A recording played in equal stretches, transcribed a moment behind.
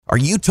Are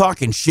you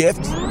talking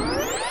shift?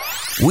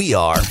 We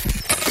are.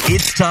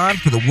 It's time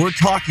for the We're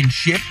Talking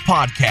Shift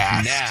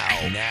podcast.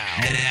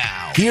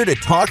 Now. Here to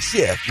talk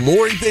shift,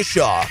 Lori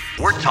Bischoff.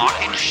 We're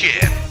Talking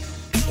Shift.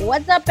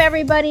 What's up,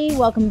 everybody?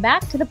 Welcome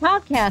back to the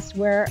podcast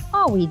where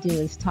all we do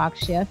is talk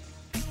shift.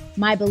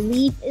 My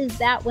belief is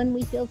that when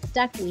we feel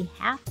stuck, we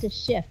have to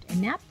shift,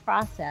 and that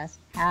process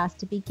has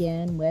to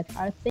begin with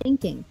our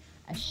thinking.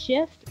 A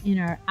shift in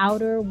our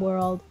outer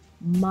world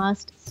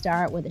must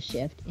start with a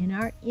shift in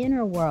our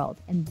inner world,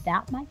 and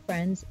that, my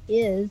friends,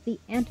 is the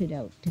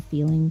antidote to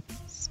feeling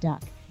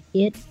stuck.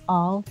 It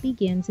all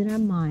begins in our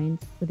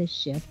minds with a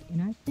shift in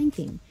our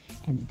thinking,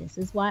 and this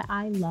is why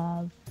I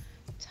love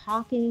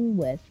talking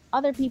with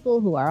other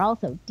people who are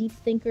also deep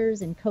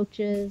thinkers and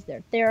coaches.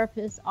 They're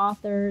therapists,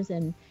 authors,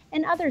 and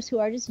others who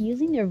are just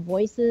using their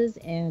voices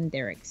and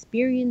their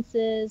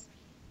experiences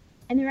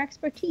and their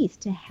expertise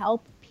to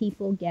help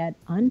people get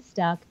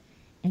unstuck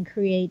and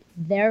create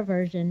their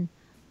version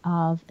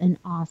of an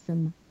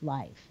awesome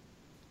life.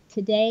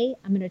 Today,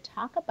 I'm going to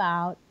talk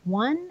about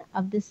one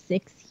of the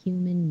 6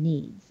 human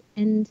needs.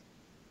 And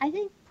I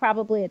think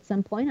probably at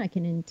some point I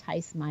can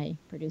entice my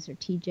producer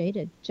TJ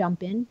to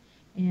jump in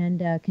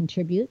and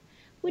contribute,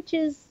 which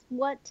is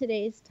what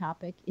today's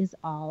topic is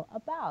all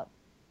about: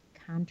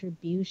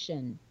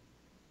 contribution.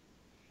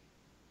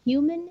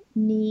 Human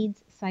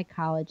needs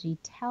psychology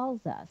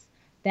tells us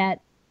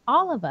that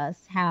all of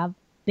us have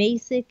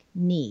basic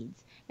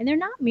needs, and they're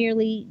not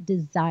merely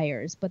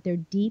desires, but they're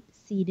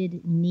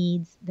deep-seated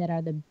needs that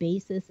are the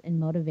basis and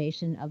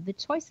motivation of the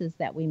choices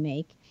that we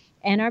make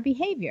and our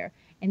behavior.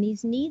 And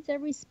these needs are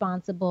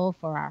responsible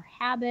for our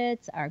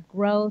habits, our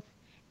growth,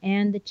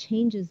 and the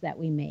changes that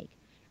we make.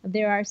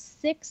 There are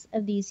 6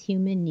 of these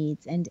human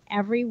needs, and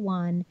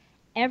everyone,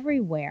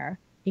 everywhere,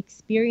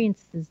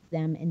 experiences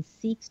them and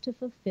seeks to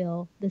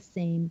fulfill the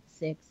same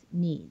 6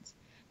 needs.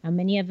 Now,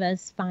 many of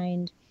us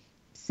find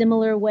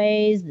similar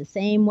ways, the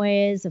same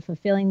ways of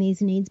fulfilling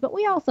these needs, but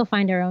we also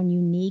find our own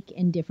unique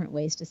and different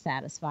ways to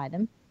satisfy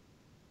them.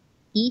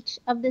 Each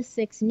of the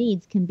 6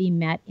 needs can be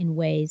met in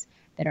ways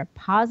that are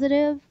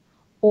positive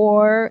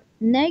or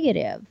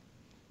negative.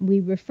 We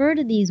refer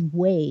to these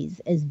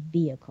ways as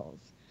vehicles.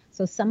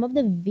 So some of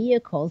the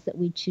vehicles that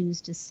we choose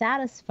to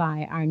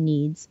satisfy our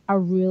needs are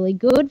really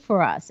good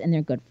for us, and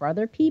they're good for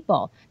other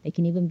people. They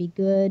can even be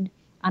good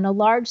on a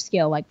large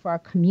scale, like for our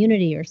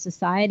community or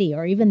society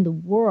or even the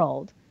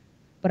world.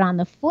 But on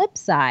the flip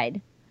side,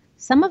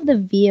 some of the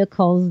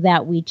vehicles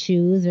that we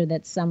choose, or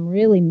that some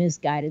really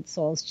misguided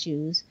souls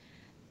choose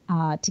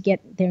to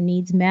get their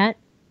needs met,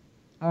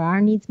 or our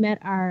needs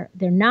met,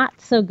 they're not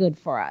so good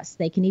for us.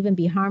 They can even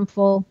be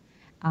harmful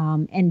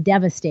and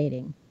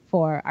devastating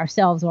for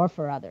ourselves or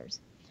for others.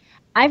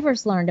 I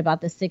first learned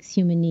about the 6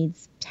 human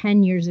needs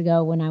 10 years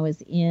ago when I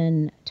was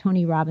in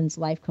Tony Robbins'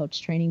 life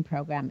coach training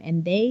program,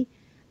 and they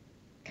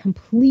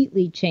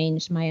completely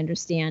changed my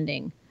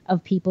understanding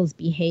of people's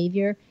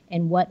behavior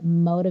and what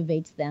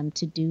motivates them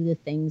to do the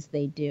things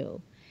they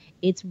do.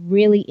 It's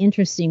really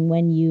interesting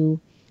when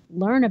you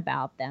learn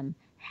about them,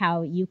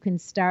 how you can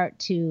start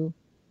to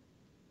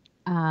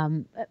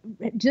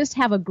just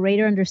have a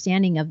greater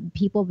understanding of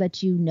people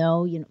that you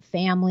know,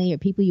 family or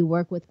people you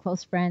work with,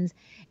 close friends,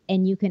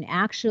 and you can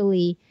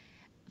actually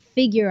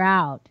figure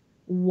out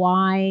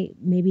why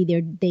maybe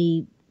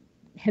they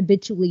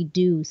habitually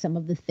do some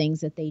of the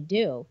things that they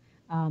do.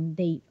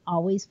 They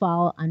always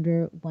fall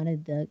under one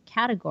of the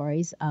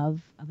categories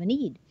of a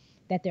need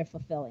that they're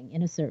fulfilling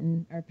in a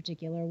certain or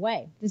particular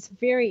way. It's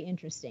very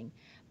interesting.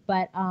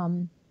 But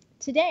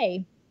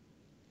today,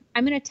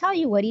 I'm going to tell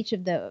you what each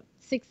of the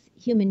 6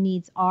 human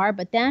needs are,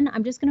 but then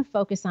I'm just going to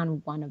focus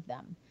on one of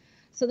them.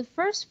 So the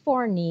first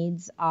 4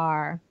 needs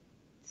are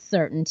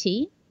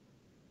certainty.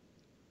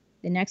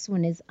 The next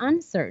one is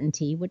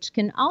uncertainty, which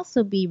can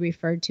also be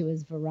referred to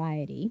as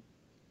variety.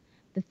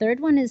 The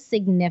third one is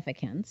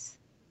significance.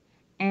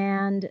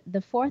 And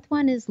the 4th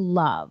one is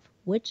love,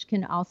 which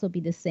can also be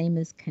the same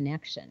as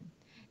connection.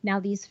 Now,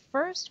 these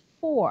first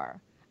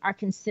 4 are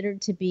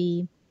considered to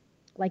be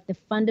like the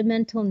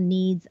fundamental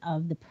needs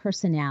of the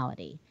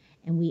personality.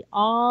 And we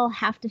all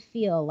have to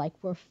feel like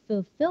we're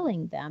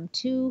fulfilling them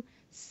to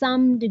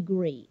some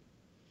degree.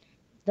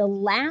 The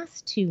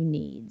last 2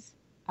 needs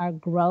are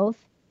growth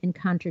and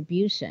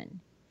contribution.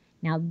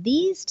 Now,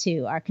 these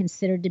 2 are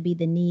considered to be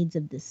the needs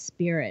of the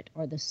spirit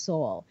or the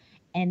soul,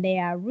 and they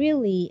are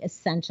really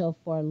essential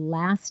for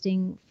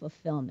lasting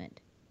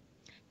fulfillment.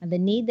 Now, the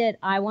need that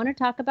I want to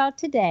talk about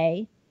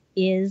today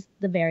is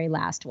the very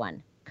last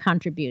one,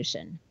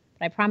 contribution.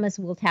 But I promise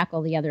we'll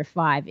tackle the other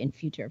 5 in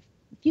future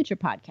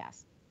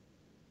podcasts.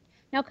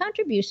 Now,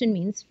 contribution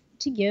means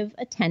to give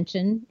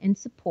attention and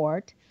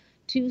support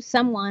to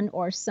someone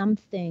or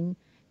something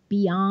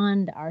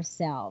beyond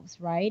ourselves,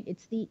 right?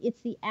 It's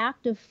the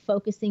act of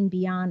focusing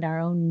beyond our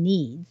own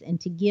needs and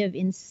to give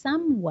in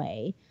some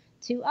way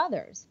to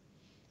others.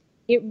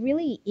 It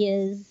really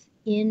is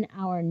in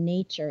our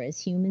nature as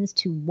humans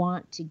to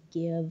want to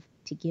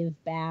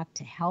give back,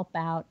 to help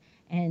out,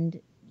 and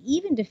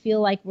even to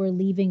feel like we're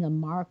leaving a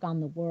mark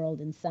on the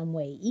world in some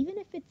way, even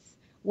if it's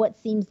what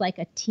seems like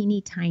a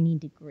teeny tiny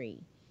degree.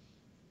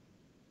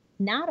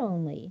 Not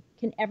only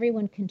can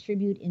everyone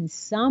contribute in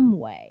some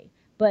way,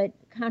 but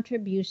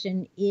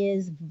contribution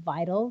is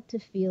vital to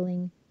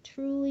feeling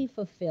truly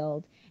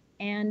fulfilled.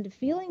 And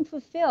feeling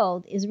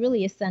fulfilled is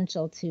really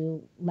essential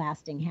to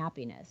lasting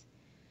happiness.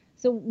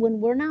 So when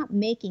we're not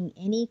making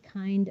any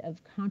kind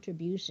of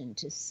contribution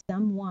to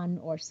someone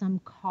or some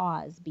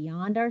cause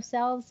beyond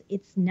ourselves,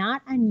 it's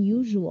not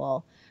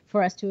unusual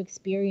for us to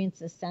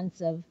experience a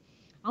sense of,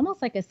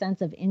 almost like a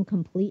sense of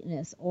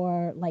incompleteness,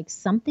 or like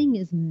something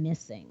is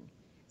missing.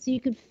 So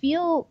you could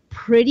feel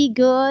pretty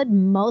good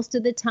most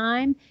of the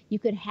time. You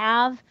could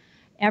have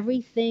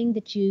everything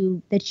that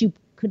you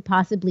could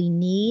possibly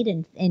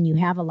need, and you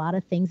have a lot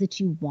of things that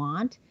you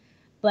want.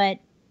 But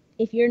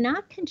if you're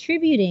not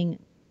contributing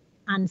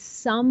on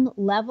some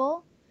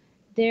level,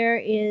 there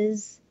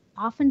is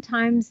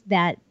oftentimes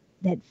that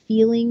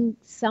feeling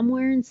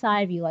somewhere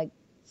inside of you like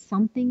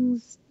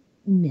something's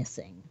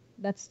missing.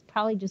 That's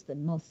probably just the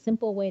most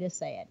simple way to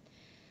say it.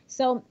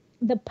 So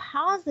the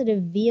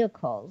positive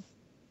vehicles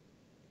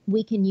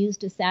we can use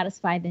to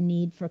satisfy the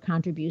need for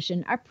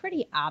contribution are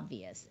pretty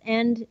obvious.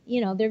 And,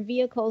 they're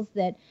vehicles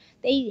that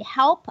they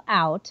help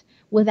out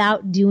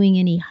without doing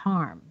any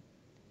harm.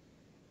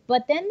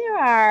 But then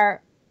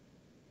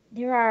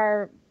there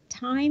are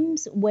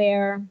times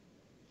where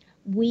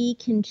we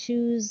can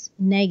choose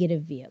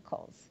negative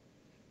vehicles.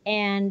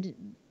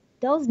 And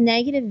those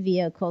negative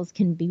vehicles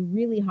can be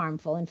really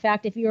harmful. In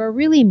fact, if you're a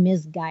really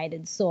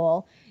misguided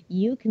soul,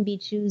 you can be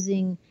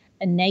choosing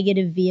a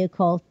negative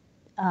vehicle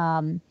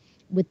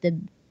with the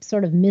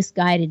sort of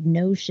misguided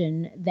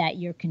notion that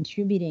you're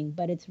contributing,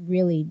 but it's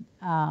really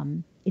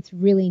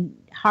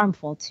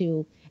harmful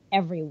to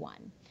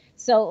everyone.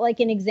 So, like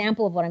an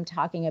example of what I'm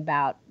talking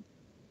about,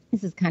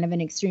 this is kind of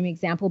an extreme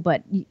example,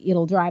 but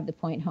it'll drive the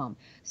point home.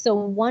 So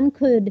one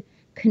could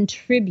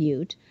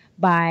contribute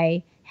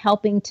by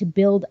helping to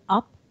build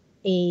up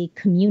a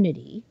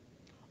community,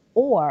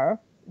 or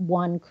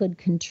one could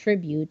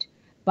contribute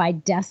by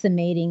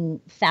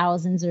decimating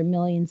thousands or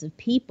millions of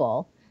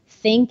people,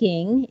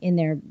 thinking in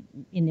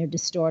their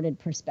distorted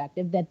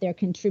perspective that they're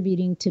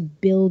contributing to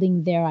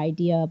building their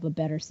idea of a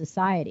better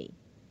society.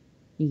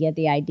 You get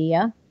the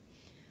idea?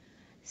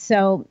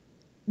 So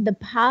the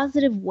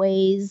positive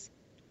ways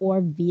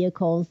or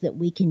vehicles that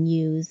we can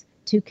use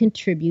to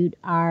contribute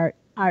are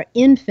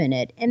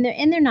infinite, and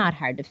they're not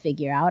hard to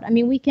figure out. I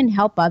mean, we can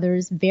help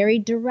others very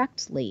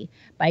directly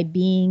by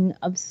being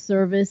of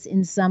service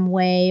in some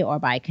way, or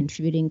by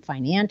contributing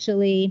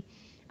financially.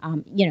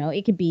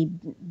 It could be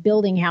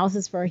building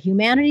houses for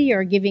humanity,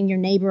 or giving your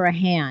neighbor a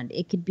hand.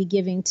 It could be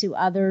giving to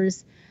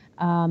others,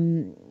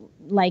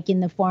 like in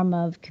the form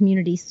of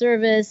community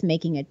service,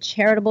 making a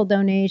charitable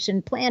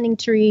donation, planting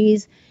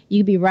trees. You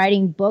could be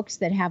writing books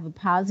that have a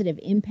positive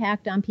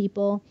impact on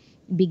people,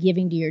 be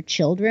giving to your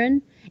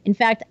children. In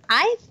fact,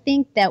 I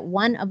think that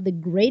one of the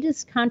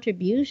greatest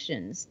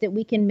contributions that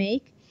we can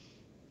make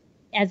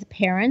as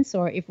parents,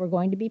 or if we're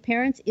going to be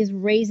parents, is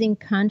raising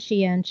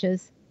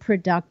conscientious,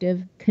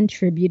 productive,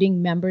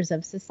 contributing members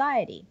of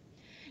society.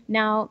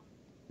 Now,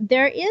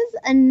 there is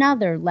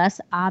another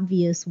less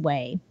obvious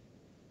way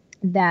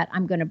that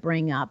I'm going to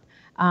bring up,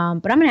 but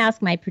I'm going to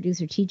ask my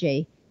producer,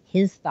 TJ,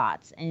 his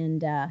thoughts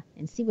and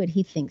see what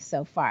he thinks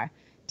so far.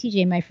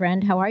 TJ, my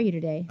friend, how are you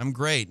today? I'm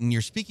great, and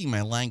you're speaking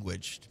my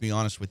language, to be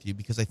honest with you,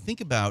 because I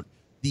think about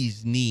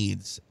these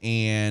needs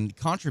and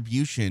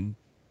contribution.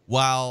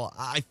 While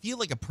I feel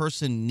like a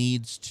person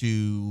needs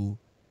to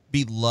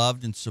be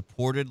loved and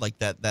supported, like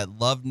that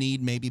love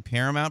need may be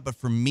paramount, but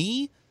for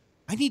me,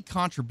 I need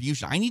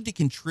contribution. I need to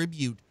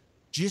contribute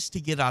just to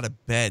get out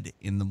of bed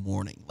in the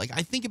morning. Like,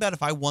 I think about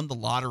if I won the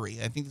lottery.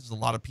 I think this is a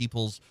lot of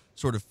people's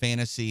sort of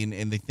fantasy,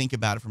 and they think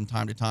about it from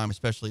time to time,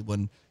 especially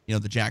when,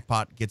 the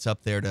jackpot gets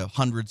up there to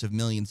hundreds of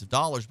millions of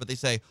dollars. But they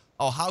say,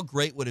 oh, how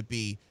great would it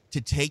be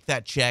to take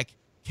that check,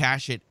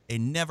 cash it,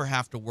 and never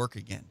have to work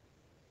again?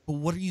 But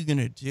what are you going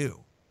to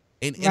do?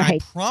 And I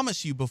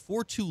promise you,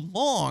 before too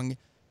long,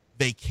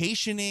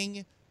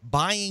 vacationing,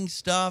 buying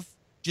stuff,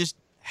 just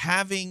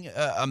having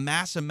a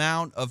mass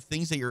amount of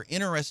things that you're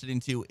interested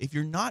into, if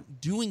you're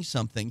not doing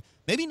something,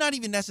 maybe not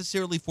even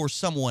necessarily for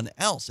someone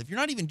else, if you're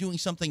not even doing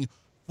something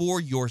for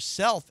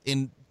yourself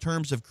in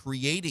terms of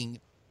creating,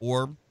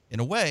 or in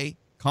a way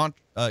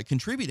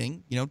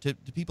contributing, to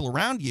people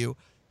around you,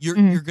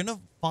 you're going to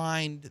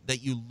find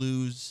that you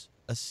lose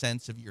a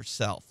sense of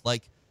yourself.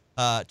 Like,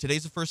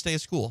 today's the first day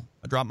of school.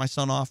 I dropped my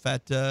son off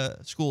at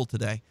school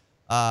today.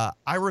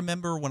 I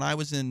remember when I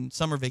was in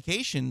summer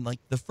vacation, like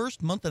the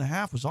first month and a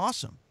half was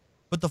awesome,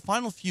 but the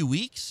final few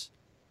weeks,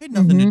 I had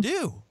nothing to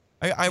do.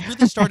 I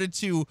really started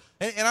to,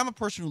 and I'm a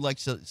person who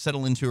likes to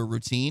settle into a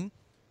routine.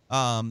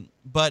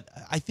 But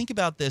I think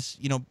about this,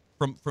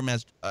 from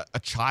as a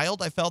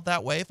child, I felt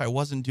that way. If I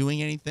wasn't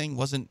doing anything,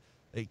 wasn't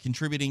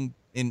contributing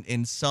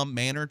in some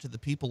manner to the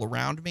people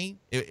around me,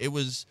 it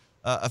was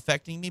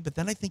affecting me. But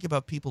then I think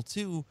about people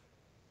too.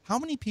 How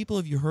many people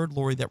have you heard,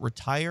 Lori, that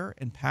retire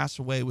and pass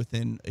away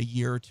within a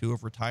year or two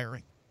of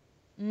retiring?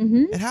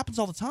 It happens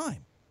all the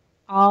time.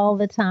 all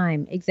the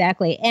time.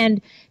 Exactly.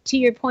 And to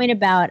your point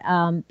about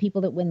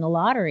people that win the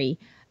lottery,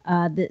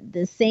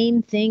 the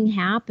same thing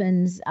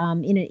happens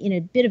in a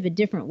bit of a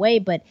different way.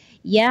 But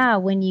yeah,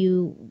 when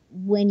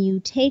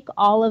you take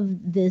all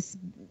of this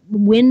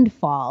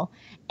windfall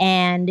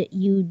and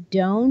you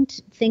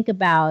don't think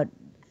about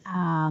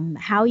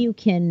how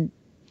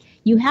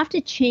you have to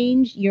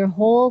change your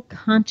whole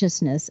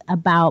consciousness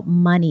about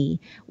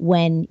money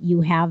when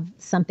you have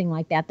something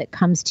like that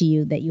comes to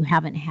you that you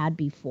haven't had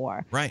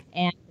before. Right.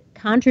 And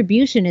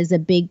contribution is a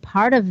big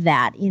part of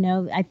that.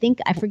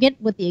 I forget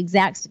what the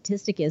exact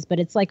statistic is, but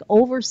it's like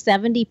over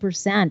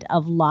 70%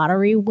 of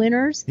lottery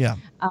winners Yeah.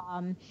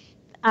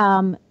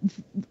 um,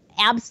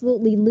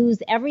 absolutely lose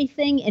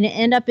everything and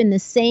end up in the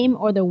same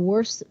or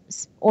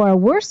a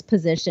worse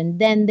position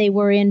than they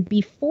were in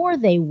before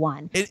they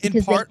won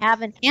because they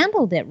haven't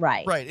handled it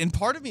right. Right. And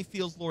part of me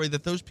feels, Lori,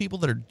 that those people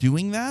that are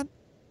doing that,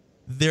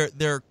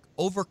 they're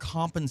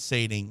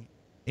overcompensating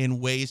in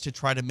ways to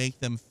try to make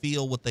them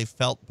feel what they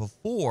felt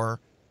before,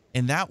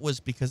 and that was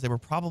because they were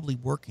probably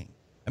working.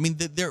 I mean,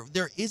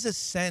 there is a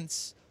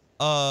sense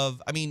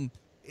of, I mean,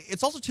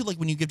 it's also too, like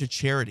when you give to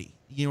charity,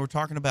 we're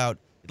talking about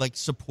like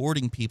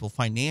supporting people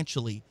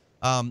financially.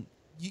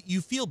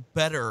 You feel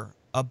better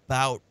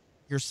about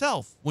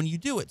yourself when you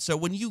do it. So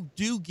when you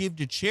do give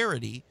to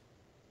charity,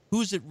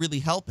 who's it really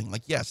helping?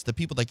 Like, yes, the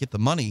people that get the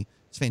money,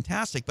 it's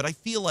fantastic, but I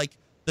feel like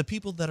the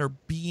people that are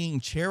being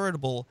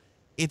charitable,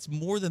 it's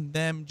more than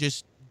them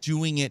just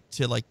doing it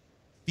to like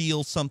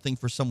feel something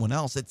for someone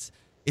else. It's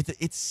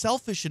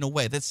selfish in a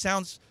way that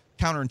sounds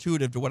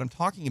counterintuitive to what I'm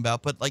talking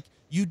about, but like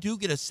you do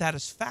get a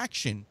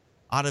satisfaction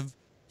out of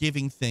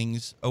giving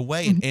things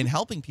away and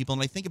helping people.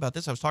 And I think about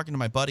this. I was talking to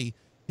my buddy.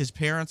 His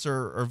parents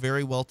are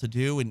very well to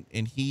do,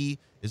 and he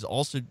is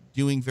also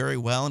doing very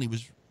well. And he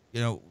was,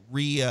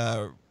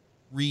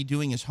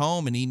 redoing his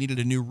home, and he needed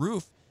a new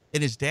roof.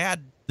 And his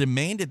dad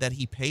demanded that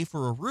he pay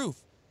for a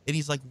roof. And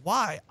he's like,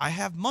 "Why? I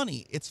have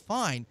money. It's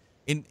fine."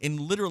 And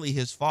literally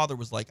his father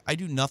was like, "I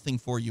do nothing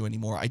for you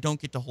anymore. I don't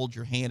get to hold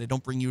your hand. I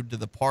don't bring you to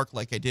the park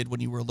like I did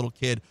when you were a little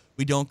kid.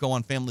 We don't go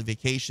on family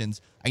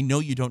vacations. I know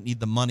you don't need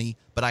the money,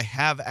 but I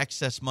have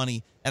excess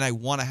money, and I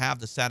want to have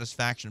the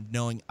satisfaction of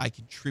knowing I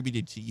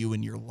contributed to you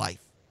in your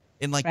life."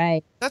 And like,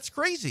 right. That's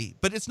crazy,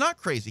 but it's not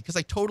crazy because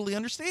I totally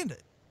understand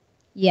it.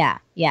 Yeah.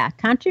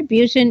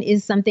 Contribution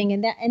is something,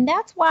 and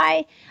that's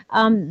why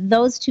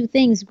those two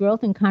things,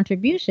 growth and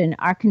contribution,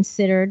 are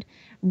considered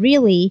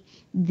really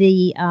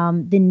the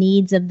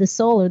needs of the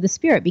soul or the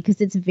spirit, because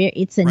it's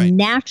a Right.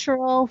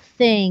 natural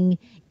thing.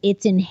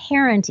 It's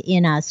inherent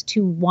in us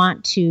to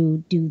want to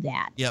do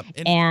that. Yep.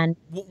 And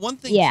one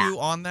thing too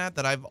on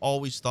that I've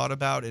always thought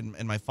about,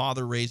 and my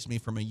father raised me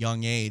from a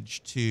young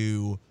age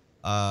to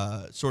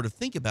sort of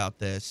think about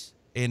this,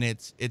 and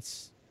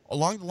it's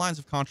along the lines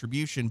of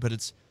contribution, but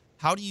it's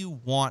how do you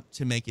want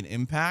to make an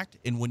impact?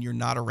 And when you're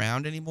not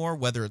around anymore,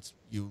 whether it's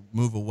you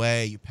move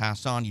away, you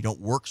pass on, you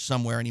don't work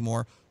somewhere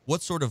anymore,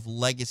 what sort of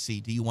legacy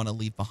do you want to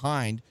leave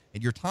behind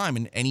at your time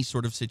in any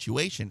sort of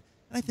situation?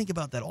 And I think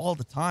about that all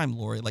the time,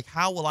 Lori. Like,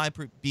 how will I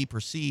be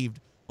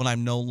perceived when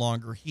I'm no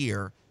longer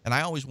here? And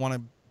I always want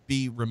to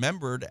be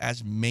remembered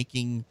as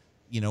making,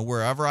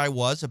 wherever I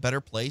was, a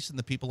better place, and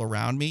the people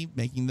around me,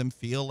 making them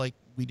feel like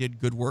we did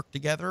good work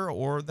together,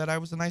 or that I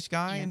was a nice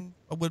guy and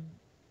would,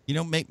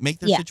 make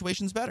their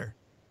situations better.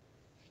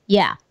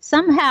 Yeah.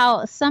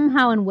 Somehow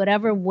in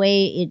whatever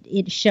way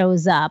it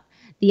shows up,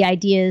 the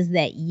idea is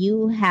that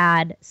you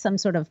had some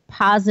sort of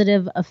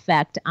positive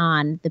effect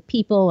on the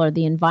people or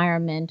the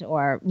environment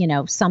or,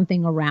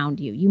 something around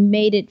you. You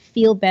made it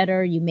feel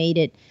better. You made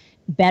it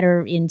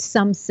better in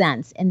some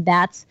sense. And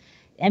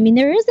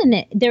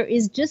there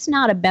is just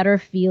not a better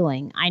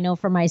feeling. I know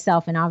for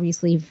myself, and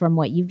obviously from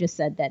what you've just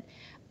said, that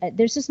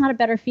there's just not a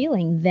better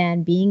feeling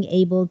than being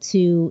able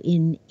to,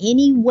 in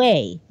any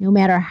way, no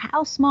matter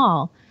how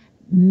small,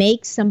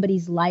 make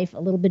somebody's life a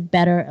little bit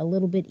better, a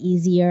little bit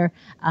easier,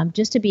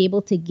 just to be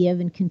able to give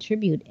and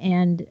contribute.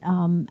 And,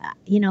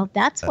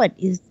 that's what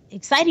is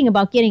exciting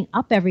about getting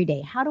up every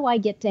day. How do I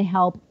get to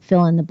help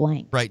fill in the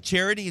blank? Right.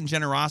 Charity and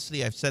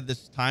generosity, I've said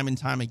this time and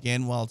time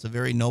again, while it's a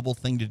very noble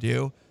thing to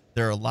do,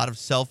 there are a lot of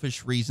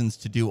selfish reasons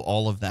to do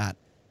all of that.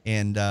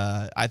 And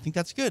I think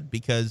that's good,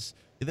 because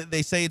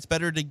they say it's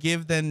better to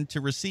give than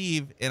to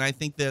receive. And I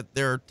think that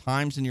there are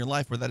times in your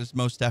life where that is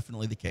most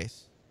definitely the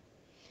case.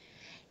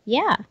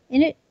 Yeah.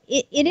 And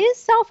it is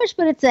selfish,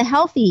 but it's a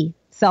healthy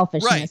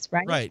selfishness,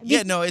 right? Right.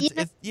 Yeah, no,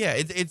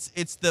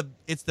 it's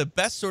the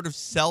best sort of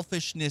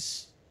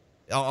selfishness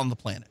on the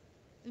planet.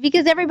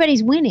 Because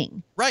everybody's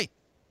winning. Right.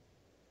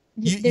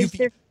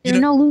 There are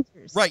no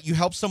losers. Right. You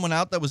help someone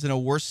out that was in a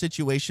worse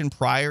situation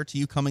prior to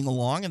you coming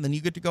along, and then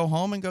you get to go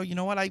home and go, you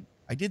know what? I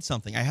did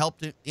something. I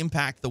helped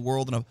impact the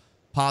world in a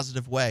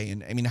positive way.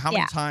 And I mean, how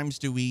many times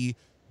do we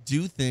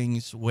do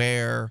things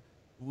where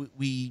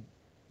we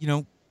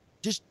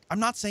just, I'm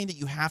not saying that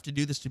you have to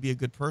do this to be a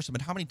good person,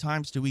 but how many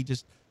times do we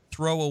just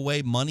throw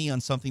away money on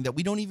something that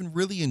we don't even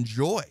really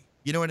enjoy?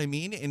 You know what I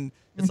mean? And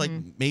it's like,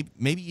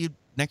 maybe you,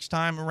 next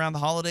time around the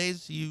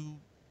holidays, you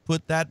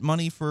put that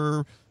money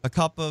for a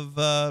cup of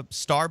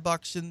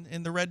Starbucks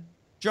in the red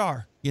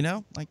jar,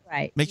 like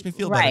Right. makes me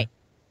feel Right.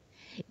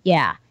 better.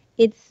 Yeah.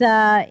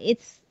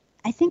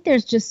 I think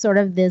there's just sort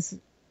of this,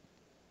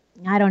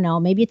 I don't know,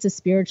 maybe it's a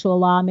spiritual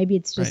law, maybe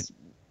it's just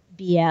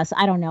BS,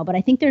 I don't know, but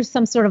I think there's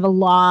some sort of a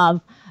law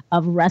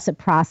of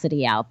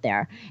reciprocity out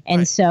there.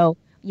 And so,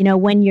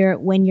 when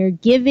you're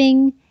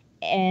giving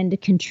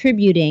and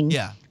contributing,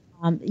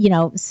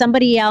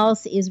 somebody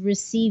else is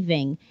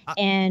receiving.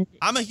 And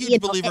I'm a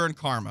huge believer in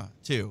karma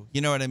too.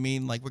 You know what I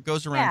mean? Like what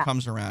goes around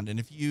comes around. And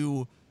if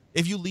you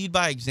lead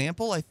by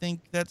example, I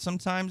think that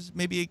sometimes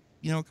maybe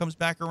it comes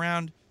back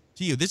around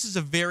to you. This is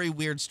a very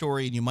weird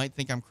story, and you might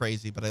think I'm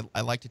crazy, but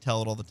I like to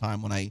tell it all the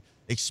time when I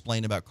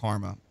explain about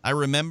karma. I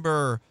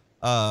remember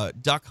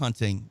duck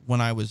hunting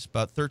when I was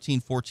about 13,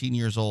 14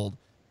 years old,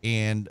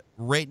 and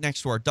right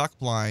next to our duck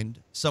blind,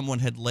 someone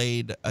had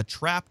laid a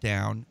trap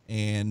down,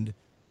 and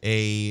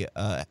a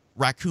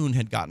raccoon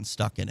had gotten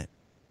stuck in it.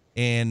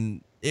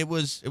 And it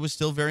was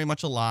still very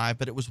much alive,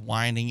 but it was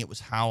whining, it was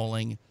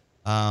howling.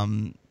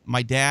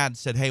 My dad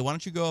said, "Hey, why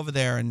don't you go over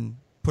there and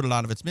put it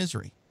out of its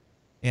misery?"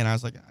 And I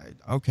was like,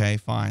 "Okay,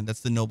 fine. That's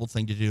the noble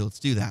thing to do. Let's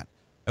do that."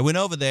 I went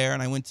over there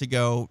and I went to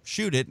go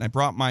shoot it, and I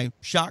brought my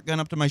shotgun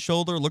up to my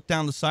shoulder, looked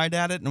down the side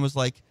at it, and was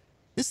like,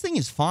 "This thing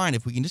is fine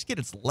if we can just get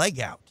its leg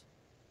out."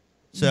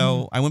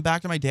 So I went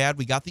back to my dad.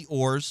 We got the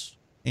oars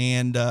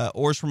and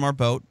oars from our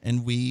boat,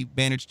 and we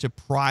managed to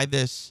pry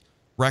this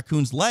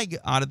raccoon's leg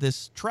out of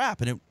this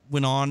trap, and it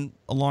went on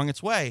along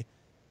its way.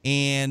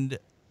 And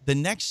the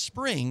next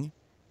spring,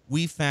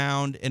 we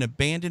found an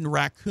abandoned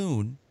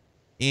raccoon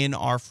in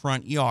our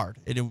front yard.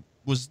 It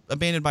was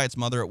abandoned by its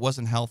mother. It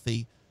wasn't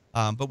healthy,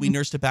 but we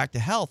nursed it back to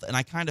health. And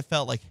I kind of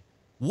felt like,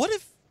 what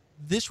if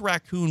this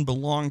raccoon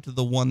belonged to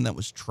the one that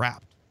was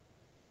trapped?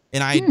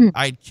 And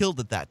I'd killed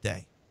it that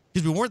day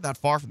because we weren't that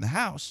far from the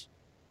house.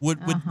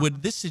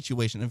 Would this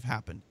situation have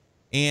happened?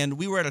 And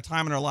we were at a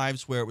time in our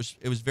lives where it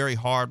was very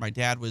hard. My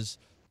dad was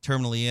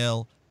terminally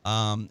ill,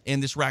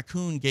 and this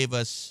raccoon gave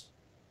us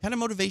kind of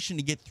motivation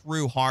to get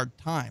through hard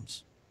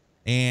times.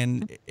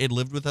 And it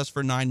lived with us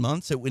for 9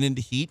 months. It went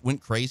into heat,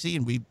 went crazy,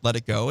 and we let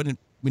it go, and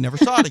we never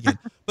saw it again.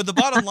 But the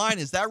bottom line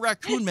is that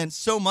raccoon meant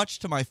so much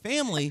to my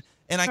family,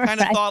 and I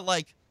kind of thought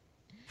like,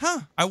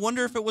 I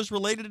wonder if it was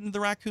related to the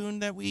raccoon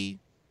that we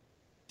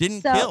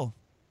didn't kill.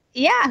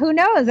 Yeah, who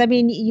knows? I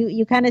mean,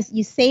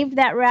 you saved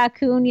that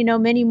raccoon,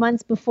 many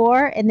months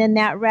before, and then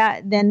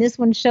then this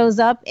one shows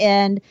up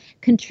and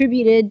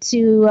contributed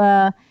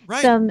to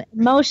some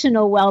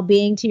emotional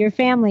well-being to your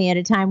family at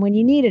a time when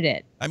you needed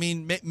it. I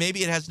mean,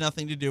 maybe it has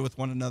nothing to do with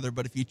one another,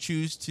 but if you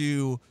choose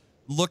to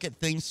look at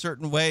things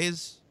certain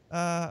ways,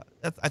 I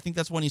think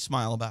that's one you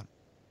smile about.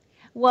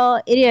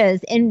 Well, it is.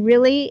 And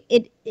really,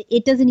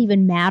 it doesn't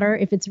even matter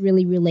if it's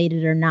really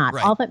related or not.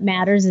 Right. All that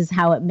matters is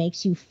how it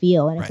makes you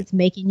feel. And if it's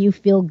making you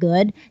feel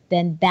good,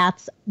 then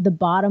that's the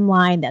bottom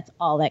line. That's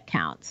all that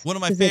counts. One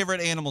of my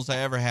favorite animals I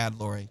ever had,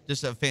 Lori.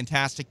 Just a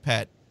fantastic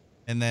pet.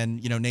 And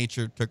then,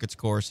 nature took its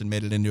course and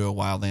made it into a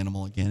wild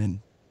animal again. And,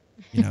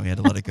 we had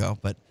to let it go.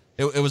 But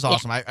it was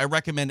awesome. Yeah. I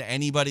recommend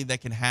anybody that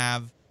can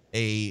have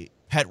a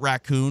pet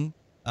raccoon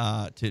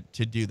to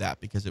do that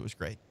because it was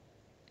great.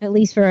 At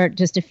least for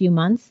just a few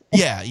months.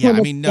 Yeah.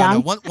 I mean,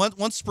 no.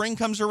 Once spring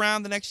comes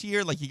around the next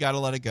year, like you got to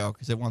let it go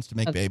because it wants to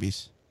make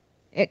babies.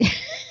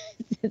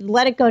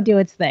 Let it go do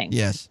its thing.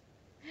 Yes.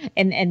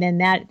 And then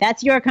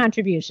that's your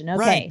contribution. Okay.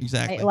 Right,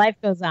 exactly. Life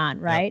goes on,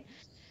 right? Yep.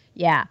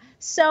 Yeah.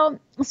 So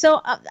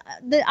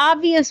the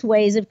obvious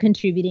ways of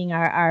contributing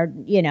are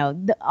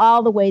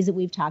all the ways that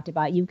we've talked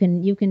about. You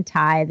can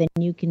tithe,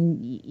 and you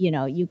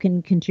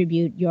can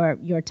contribute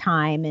your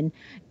time, and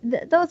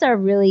those are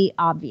really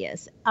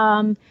obvious.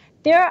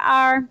 There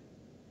are,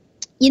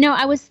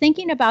 I was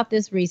thinking about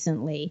this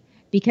recently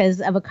because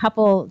of a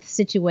couple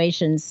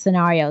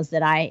scenarios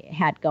that I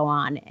had go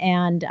on,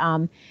 and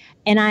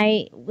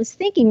I was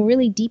thinking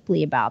really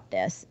deeply about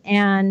this,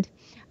 and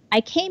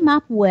I came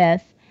up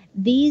with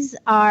these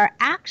are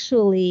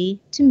actually,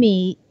 to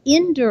me,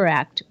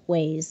 indirect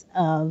ways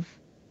of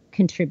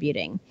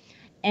contributing,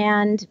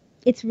 and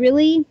it's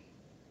really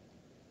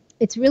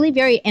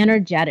very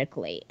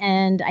energetically.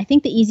 And I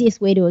think the easiest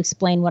way to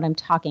explain what I'm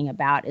talking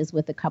about is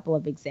with a couple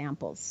of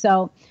examples.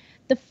 So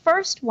the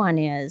first one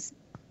is,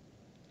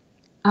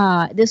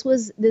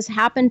 this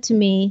happened to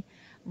me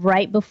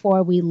right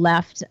before we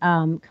left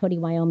Cody,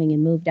 Wyoming,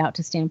 and moved out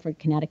to Stamford,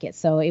 Connecticut.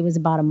 So it was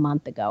about a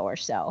month ago or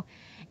so.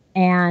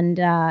 And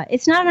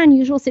it's not an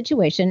unusual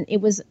situation.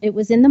 It was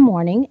in the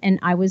morning, and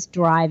I was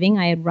driving.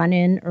 I had run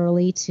in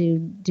early to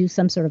do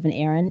some sort of an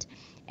errand.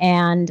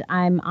 And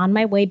I'm on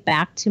my way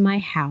back to my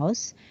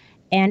house,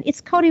 and it's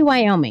Cody,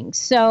 Wyoming.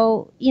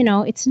 So,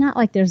 it's not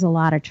like there's a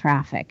lot of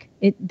traffic.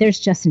 There's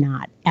just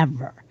not,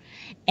 ever.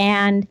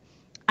 And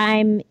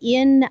I'm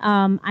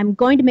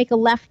going to make a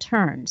left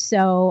turn.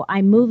 So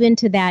I move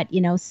into that,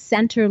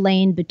 center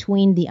lane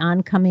between the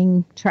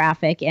oncoming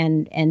traffic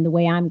and the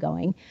way I'm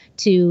going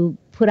to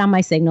put on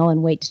my signal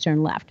and wait to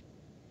turn left.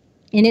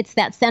 And it's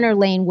that center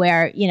lane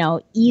where,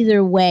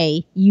 either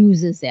way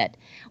uses it.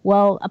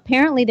 Well,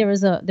 apparently there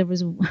was a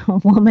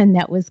woman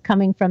that was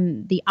coming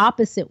from the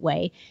opposite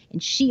way,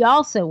 and she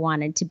also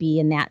wanted to be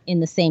in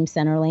the same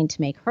center lane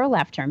to make her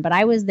left turn. But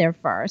I was there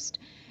first.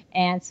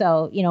 And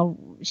so,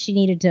 she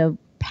needed to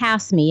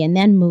pass me and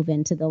then move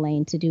into the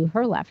lane to do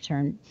her left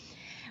turn.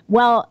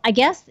 Well, I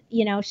guess,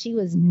 she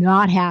was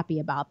not happy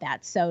about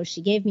that. So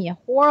she gave me a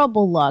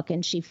horrible look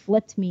and she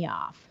flipped me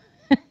off.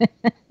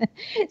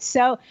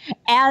 So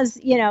as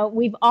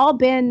we've all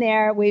been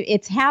there,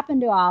 it's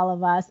happened to all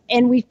of us,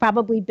 and we've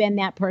probably been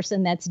that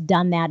person that's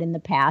done that in the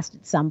past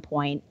at some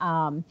point.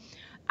 But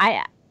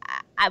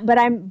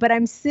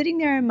I'm sitting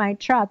there in my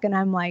truck and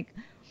I'm like,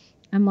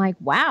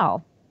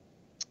 wow,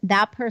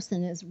 that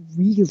person is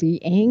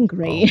really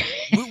angry.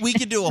 Oh. We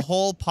could do a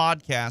whole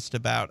podcast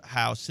about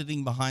how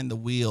sitting behind the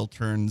wheel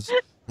turns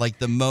like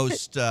the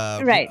most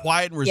right.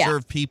 quiet and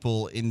reserved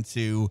people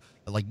into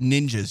like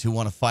ninjas who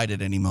want to fight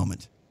at any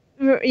moment.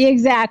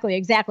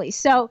 Exactly.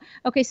 So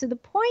the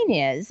point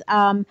is,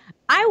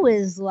 I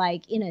was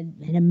like in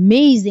an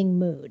amazing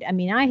mood. I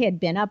mean, I had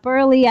been up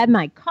early, I had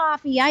my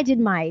coffee, I did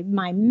my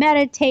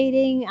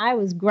meditating, I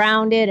was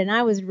grounded, and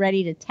I was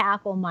ready to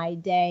tackle my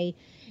day,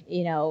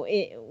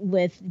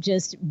 with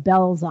just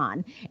bells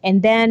on.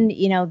 And then,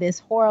 this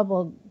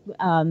horrible,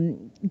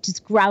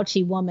 just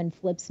grouchy woman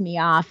flips me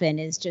off and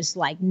is just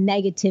like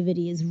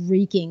negativity is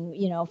reeking,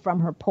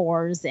 from her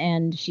pores.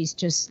 And she's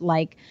just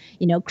like,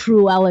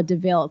 Cruella de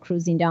Vil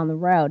cruising down the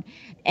road.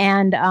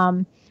 And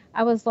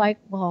I was like,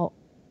 well,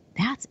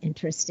 that's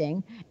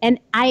interesting. And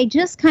I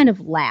just kind of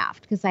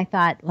laughed because I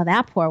thought, well,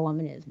 that poor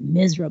woman is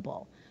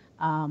miserable.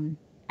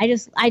 I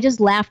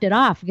just laughed it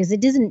off because it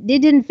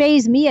didn't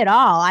faze me at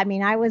all. I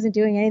mean, I wasn't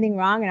doing anything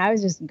wrong and I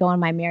was just going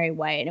my merry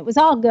way, and it was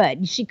all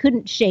good. She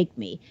couldn't shake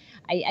me.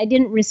 I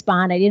didn't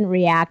respond. I didn't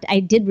react.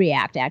 I did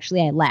react,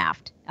 actually. I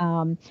laughed.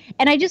 And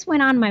I just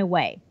went on my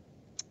way.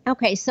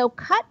 Okay, so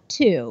cut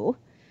to,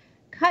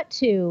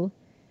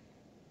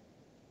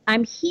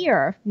 I'm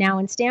here now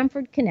in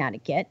Stamford,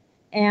 Connecticut.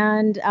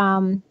 And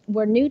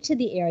we're new to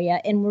the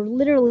area, and we're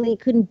literally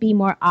couldn't be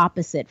more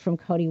opposite from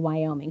Cody,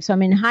 Wyoming. So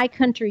I'm in high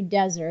country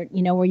desert,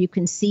 where you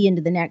can see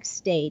into the next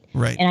state.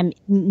 Right. And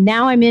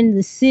I'm in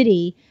the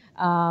city.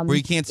 Where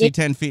you can't see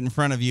 10 feet in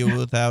front of you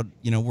without,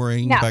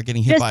 worrying about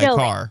getting hit by a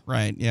car.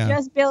 Right. Yeah.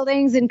 Just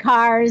buildings and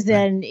cars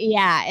and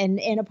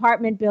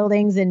apartment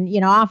buildings and,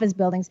 office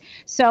buildings.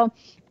 So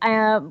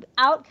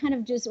out kind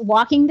of just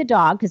walking the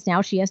dog because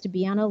now she has to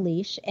be on a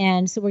leash.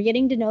 And so we're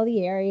getting to know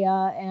the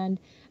area, and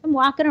I'm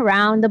walking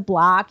around the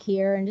block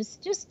here and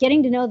just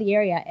getting to know the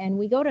area. And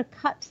we go to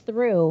cut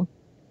through,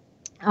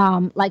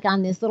 like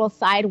on this little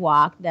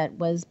sidewalk that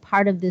was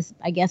part of this,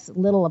 I guess,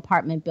 little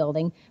apartment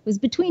building. It was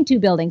between two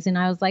buildings. And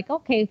I was like,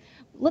 okay,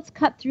 let's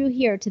cut through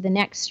here to the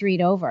next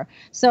street over.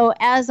 So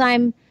as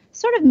I'm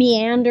sort of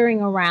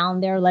meandering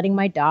around there, letting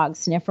my dog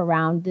sniff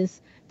around,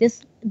 this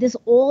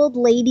old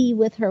lady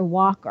with her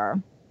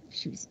walker,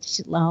 she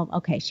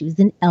was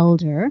an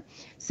elder.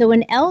 So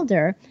an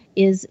elder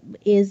is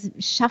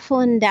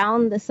shuffling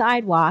down the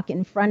sidewalk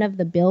in front of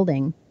the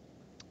building,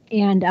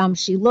 and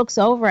she looks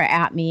over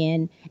at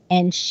me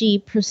and she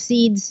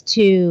proceeds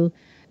to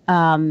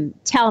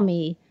tell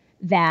me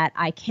that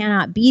I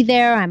cannot be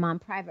there. I'm on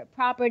private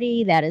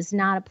property. That is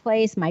not a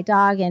place. My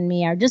dog and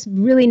me are just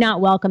really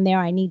not welcome there.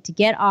 I need to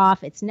get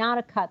off. It's not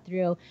a cut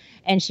through.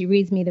 And she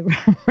reads me the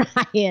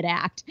riot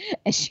act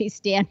as she's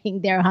standing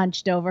there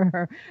hunched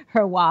over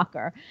her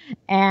walker.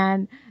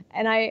 And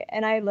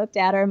I looked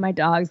at her, and my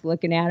dog's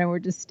looking at her. We're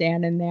just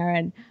standing there.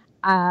 And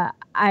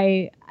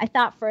I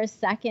thought for a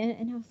second,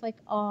 and I was like,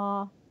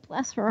 oh,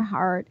 bless her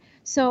heart.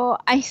 So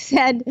I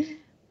said,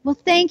 well,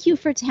 thank you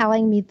for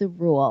telling me the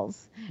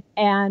rules.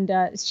 And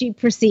she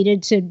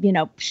proceeded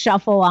to,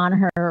 shuffle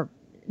on her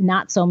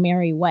not so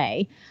merry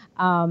way.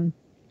 And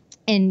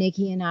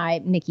Nikki,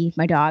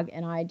 my dog,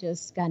 and I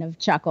just kind of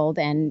chuckled,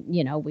 and,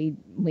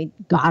 we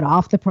got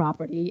off the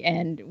property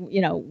and,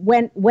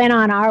 went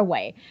on our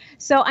way.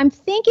 So I'm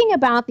thinking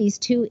about these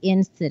two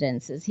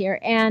incidences here.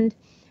 And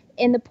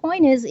the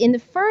point is, in the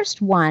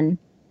first one,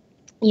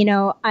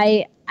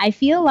 I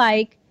feel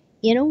like,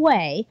 in a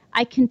way,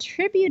 I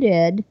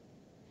contributed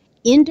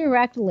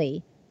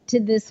indirectly to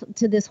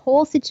this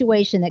whole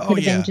situation that could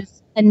have been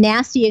just a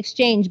nasty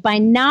exchange by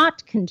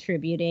not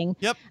contributing.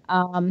 Yep.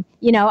 I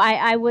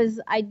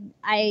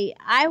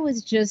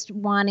was just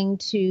wanting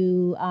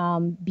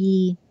to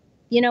be,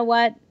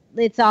 what,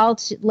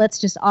 let's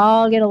just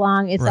all get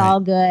along. It's all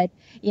good.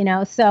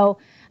 So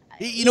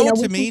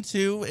to me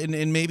too,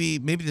 and maybe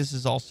this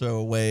is also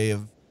a way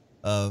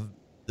of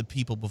the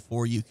people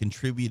before you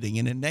contributing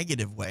in a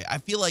negative way. I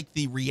feel like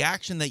the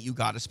reaction that you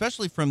got,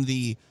 especially from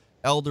the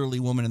elderly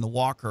woman in the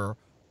walker,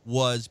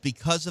 was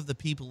because of the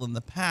people in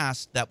the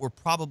past that were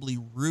probably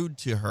rude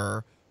to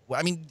her.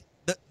 I mean,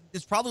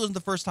 this probably wasn't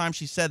the first time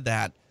she said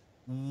that.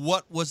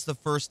 What was the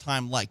first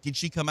time like? Did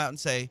she come out and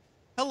say,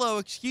 hello,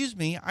 excuse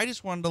me, I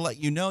just wanted to let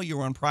you know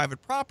you're on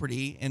private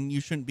property and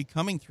you shouldn't be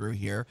coming through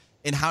here?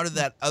 And how did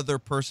that other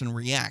person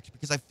react?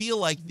 Because I feel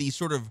like the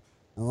sort of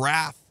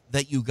wrath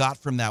that you got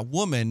from that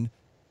woman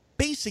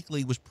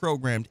basically was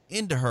programmed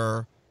into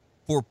her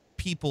for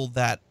people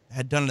that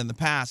had done it in the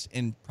past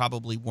and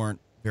probably weren't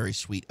very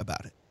sweet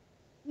about it.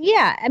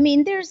 Yeah, I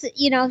mean, there's,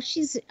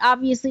 she's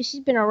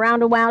been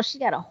around a while. She's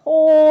got a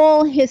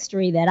whole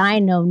history that I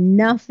know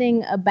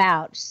nothing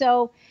about.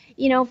 So,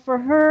 for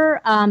her,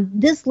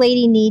 this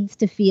lady needs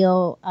to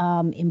feel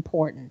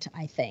important,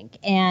 I think.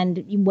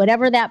 And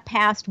whatever that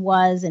past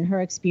was and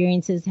her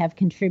experiences have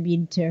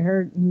contributed to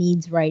her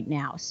needs right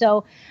now.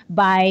 So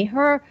by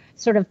her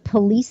sort of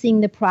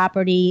policing the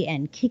property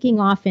and kicking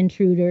off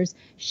intruders,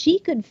 she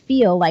could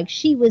feel like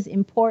she was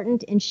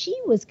important and she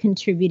was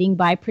contributing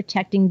by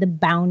protecting the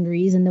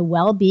boundaries and the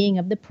well-being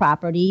of the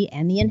property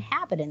and the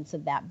inhabitants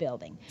of that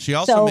building. She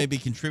also may be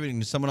contributing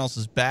to someone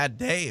else's bad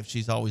day if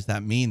she's always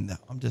that mean, though.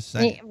 I'm just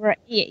saying.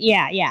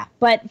 Yeah.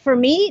 But for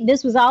me,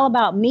 this was all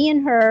about me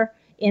and her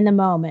in the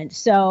moment.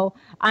 So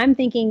I'm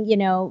thinking,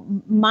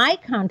 my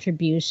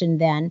contribution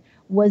then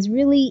was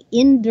really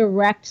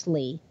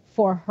indirectly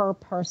for her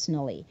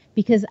personally,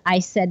 because I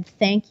said,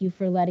 thank you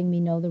for letting me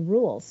know the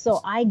rules. So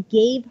I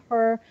gave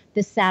her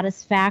the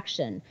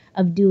satisfaction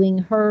of doing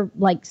her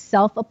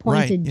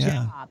self-appointed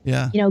job,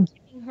 giving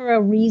her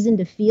a reason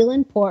to feel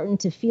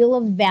important, to feel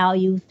of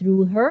value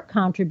through her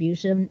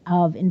contribution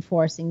of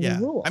enforcing the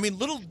rules. I mean,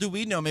 little do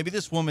we know, maybe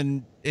this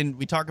woman, and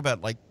we talk about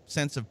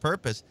sense of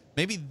purpose,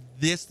 maybe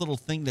this little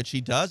thing that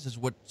she does is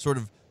what sort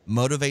of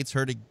motivates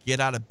her to get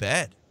out of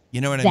bed. You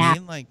know what I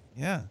mean?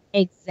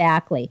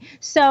 Exactly.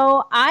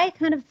 So I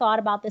kind of thought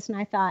about this and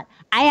I thought,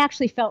 I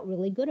actually felt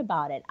really good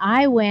about it.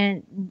 I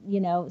went,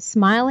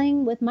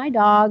 smiling with my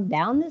dog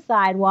down the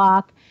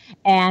sidewalk,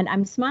 and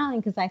I'm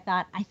smiling because I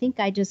thought, I think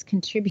I just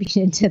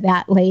contributed to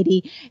that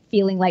lady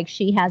feeling like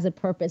she has a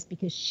purpose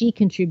because she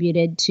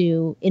contributed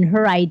to, in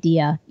her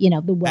idea,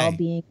 the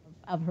well-being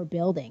of her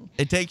building.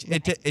 It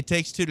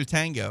takes two to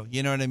tango.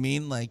 You know what I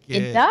mean?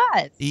 It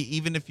does.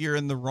 Even if you're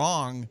in the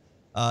wrong,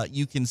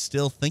 you can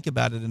still think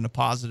about it in a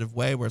positive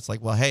way where it's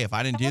like, well, hey, if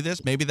I didn't do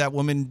this, maybe that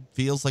woman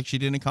feels like she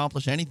didn't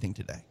accomplish anything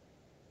today.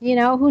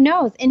 Who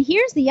knows? And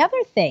here's the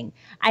other thing.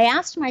 I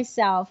asked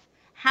myself,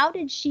 how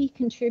did she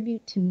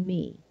contribute to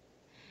me?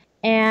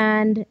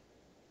 And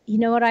you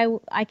know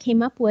what I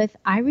came up with?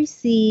 I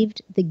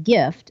received the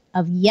gift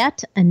of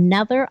yet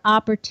another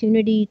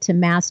opportunity to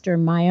master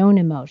my own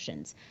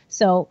emotions.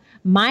 So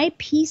my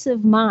peace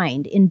of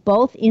mind in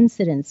both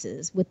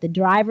incidences, with the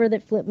driver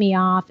that flipped me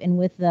off and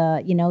with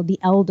the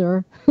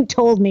elder who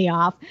told me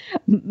off,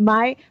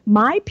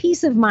 my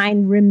peace of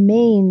mind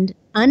remained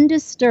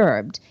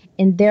undisturbed,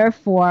 and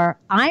therefore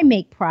I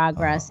make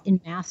progress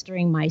in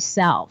mastering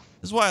myself.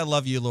 This is why I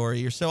love you, Lori.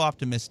 You're so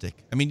optimistic.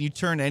 I mean, you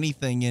turn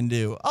anything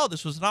into,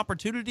 this was an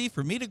opportunity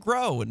for me to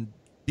grow and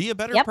be a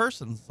better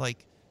person. It's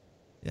like,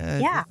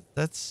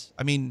 that's,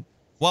 I mean,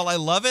 while I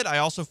love it, I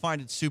also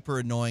find it super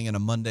annoying on a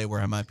Monday where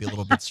I might be a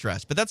little bit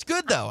stressed. But that's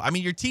good, though. I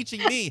mean, you're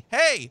teaching me,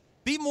 hey,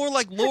 be more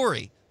like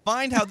Lori.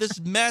 Find how this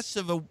mess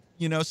of a,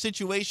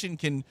 situation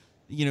can,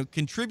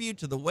 contribute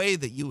to the way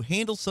that you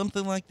handle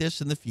something like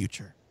this in the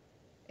future.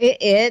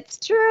 It's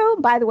true.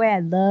 By the way, I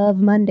love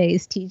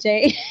Mondays,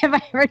 TJ. Have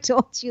I ever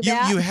told you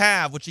that? You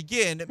have, which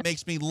again, it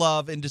makes me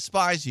love and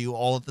despise you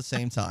all at the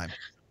same time.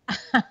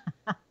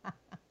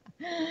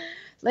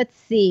 Let's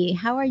see.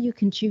 How are you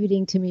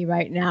contributing to me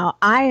right now?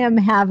 I am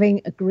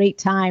having a great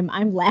time.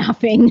 I'm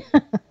laughing.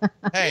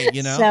 Hey,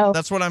 so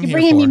that's what I'm here for.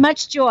 You're bringing me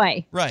much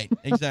joy. Right,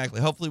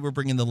 exactly. Hopefully we're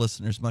bringing the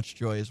listeners much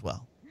joy as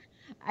well.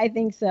 I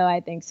think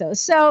so.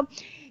 So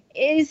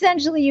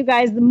essentially, you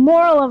guys, the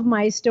moral of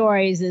my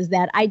stories is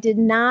that I did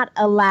not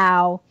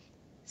allow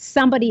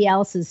somebody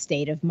else's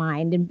state of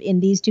mind, in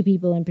these two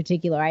people in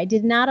particular. I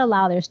did not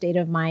allow their state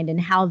of mind and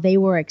how they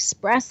were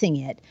expressing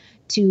it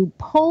to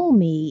pull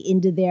me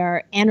into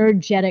their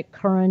energetic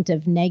current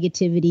of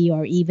negativity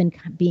or even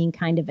being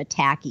kind of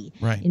attacky.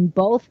 Right. In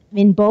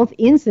both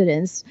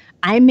incidents,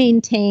 I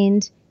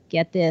maintained,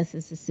 get this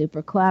is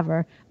super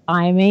clever,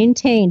 I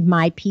maintained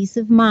my peace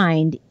of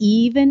mind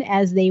even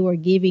as they were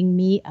giving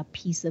me a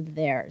piece of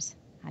theirs.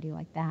 How do you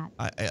like that?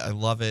 I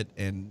love it,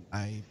 and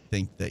I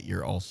think that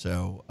you're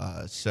also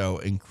so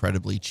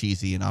incredibly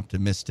cheesy and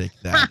optimistic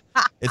that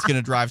it's going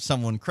to drive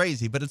someone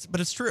crazy. But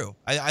it's true.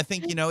 I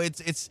think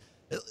it's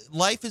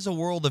life is a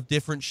world of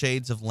different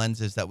shades of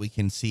lenses that we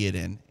can see it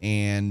in,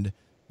 and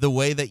the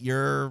way that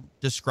you're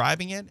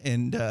describing it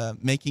and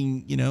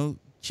making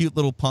cute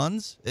little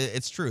puns,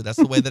 it's true. That's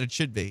the way that it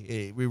should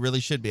be. We really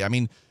should be. I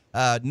mean,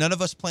 none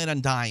of us plan on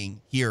dying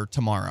here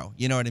tomorrow.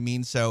 You know what I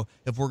mean? So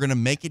if we're going to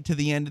make it to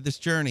the end of this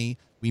journey,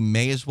 we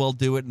may as well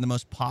do it in the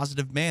most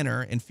positive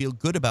manner and feel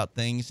good about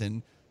things.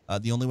 And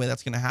the only way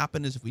that's going to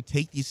happen is if we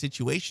take these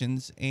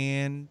situations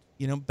and,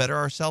 better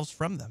ourselves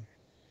from them.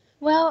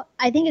 Well,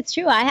 I think it's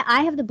true.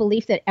 I have the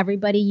belief that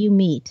everybody you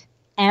meet,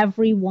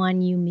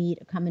 everyone you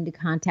meet or come into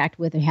contact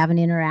with or have an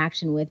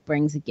interaction with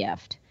brings a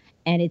gift.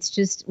 And it's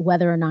just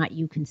whether or not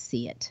you can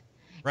see it.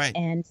 Right.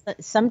 And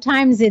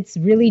sometimes it's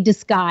really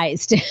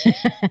disguised.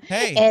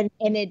 Hey.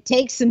 and it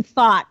takes some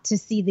thought to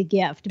see the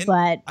gift. And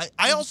but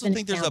I also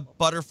think there's a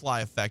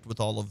butterfly effect with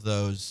all of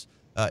those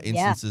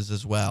instances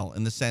as well,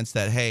 in the sense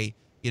that, hey,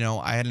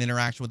 I had an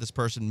interaction with this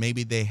person.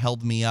 Maybe they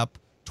held me up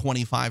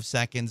 25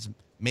 seconds.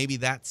 Maybe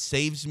that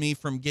saves me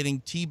from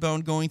getting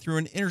T-boned going through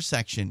an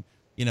intersection,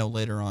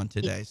 later on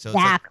today.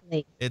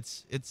 Exactly.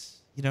 So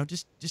it's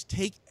just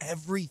take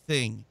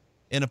everything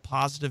in a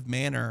positive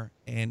manner,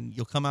 and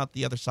you'll come out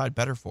the other side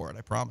better for it.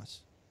 I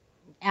promise.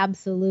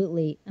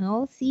 Absolutely.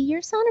 Oh, see,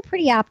 you're sounding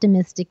pretty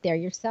optimistic there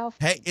yourself.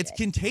 Hey, it's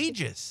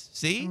contagious.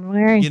 See? I'm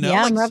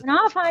rubbing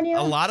off on you. A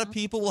lot of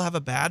people will have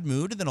a bad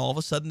mood, and then all of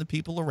a sudden the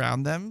people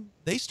around them,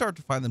 they start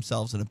to find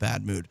themselves in a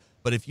bad mood.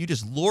 But if you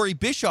just Lori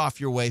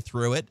Bischoff your way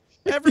through it,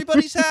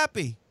 everybody's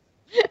happy.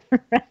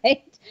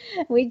 Right.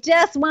 We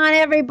just want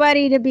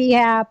everybody to be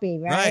happy,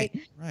 right?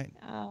 Right.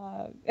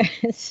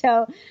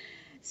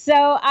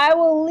 So I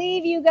will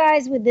leave you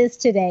guys with this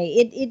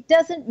today. It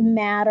doesn't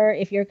matter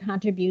if your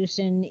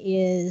contribution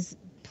is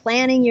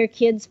planning your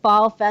kids'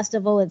 fall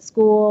festival at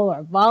school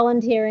or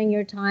volunteering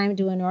your time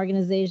to an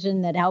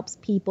organization that helps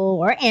people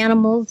or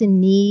animals in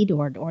need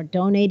or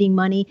donating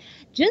money.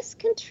 Just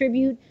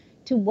contribute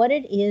to what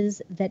it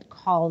is that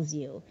calls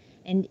you.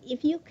 And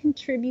if you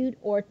contribute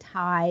or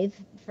tithe,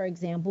 for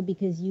example,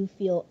 because you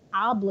feel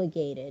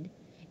obligated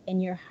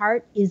and your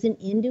heart isn't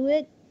into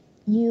it,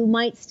 you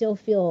might still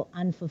feel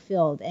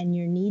unfulfilled, and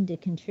your need to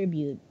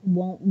contribute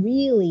won't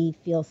really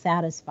feel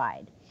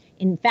satisfied.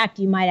 In fact,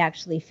 you might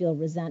actually feel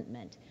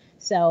resentment.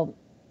 So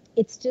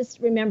it's just,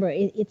 remember,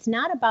 it's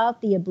not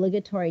about the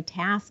obligatory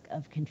task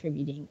of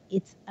contributing.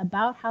 It's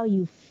about how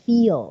you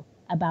feel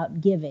about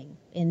giving.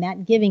 And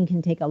that giving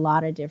can take a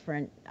lot of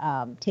different,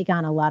 take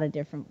on a lot of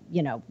different,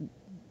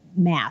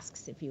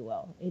 masks, if you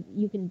will.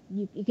 You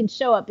can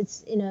show up.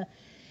 It's in a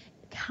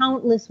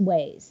countless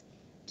ways.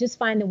 Just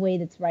find the way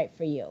that's right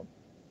for you.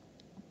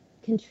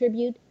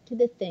 Contribute to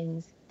the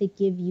things that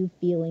give you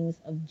feelings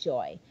of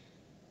joy.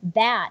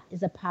 That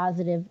is a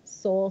positive,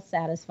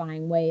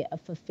 soul-satisfying way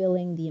of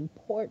fulfilling the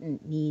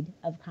important need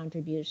of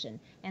contribution.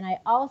 And I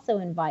also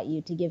invite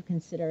you to give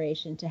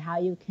consideration to how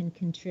you can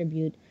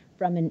contribute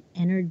from an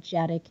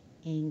energetic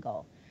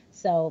angle.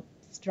 So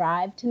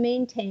strive to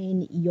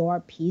maintain your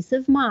peace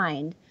of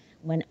mind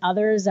when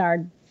others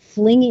are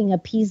flinging a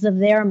piece of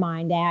their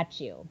mind at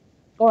you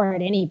or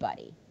at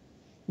anybody.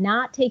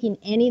 Not taking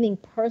anything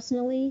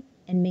personally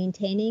and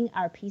maintaining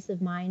our peace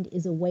of mind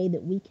is a way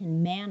that we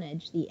can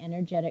manage the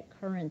energetic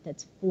current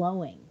that's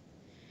flowing.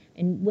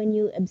 And when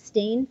you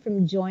abstain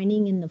from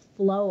joining in the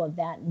flow of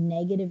that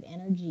negative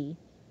energy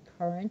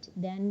current,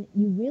 then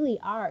you really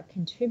are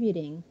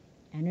contributing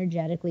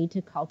energetically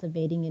to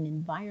cultivating an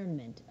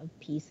environment of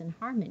peace and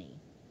harmony.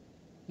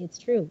 It's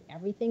true.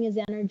 Everything is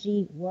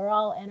energy. We're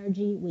all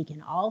energy. We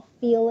can all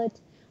feel it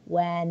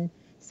when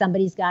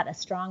somebody's got a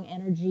strong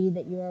energy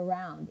that you're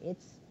around.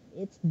 It's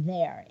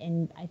there.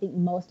 And I think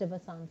most of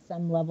us on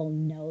some level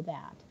know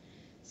that.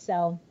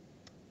 So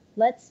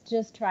let's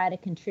just try to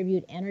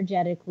contribute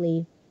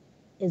energetically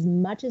as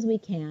much as we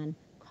can,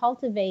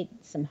 cultivate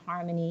some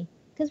harmony,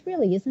 because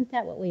really, isn't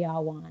that what we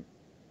all want?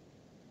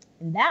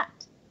 And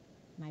that,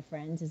 my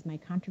friends, is my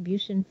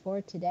contribution for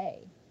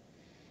today.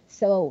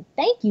 So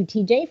thank you,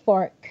 TJ,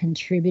 for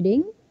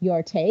contributing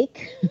your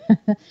take.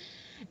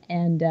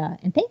 And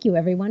thank you,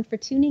 everyone, for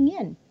tuning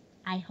in.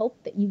 I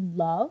hope that you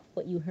love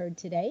what you heard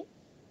today.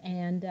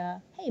 And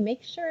hey,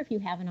 make sure, if you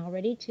haven't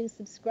already, to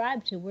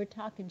subscribe to We're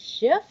Talking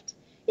Shift,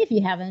 if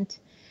you haven't.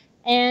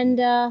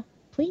 And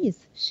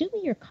please shoot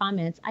me your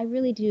comments. I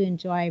really do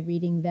enjoy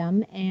reading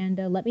them. And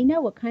let me know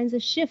what kinds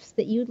of shifts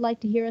that you'd like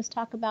to hear us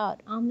talk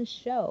about on the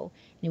show.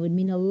 And it would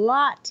mean a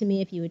lot to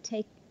me if you would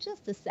take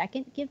just a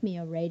second, give me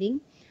a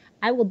rating.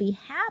 I will be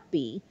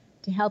happy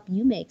to help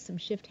you make some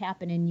shift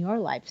happen in your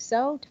life.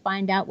 So to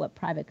find out what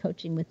private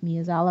coaching with me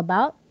is all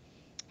about,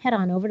 head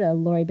on over to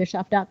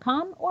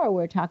LoriBischoff.com or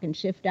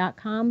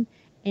We'reTalkingShift.com.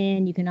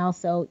 And you can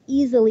also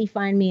easily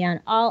find me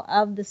on all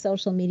of the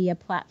social media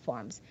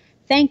platforms.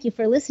 Thank you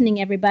for listening,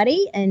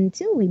 everybody.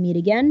 Until we meet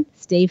again,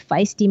 stay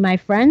feisty, my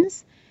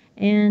friends,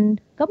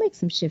 and go make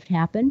some shift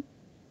happen.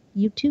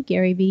 You too,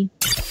 Gary V.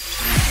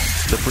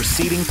 The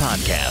preceding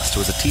podcast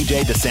was a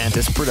TJ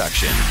DeSantis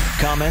production.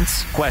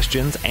 Comments,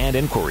 questions, and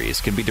inquiries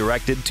can be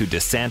directed to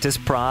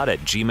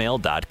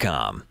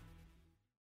DeSantisProd@gmail.com.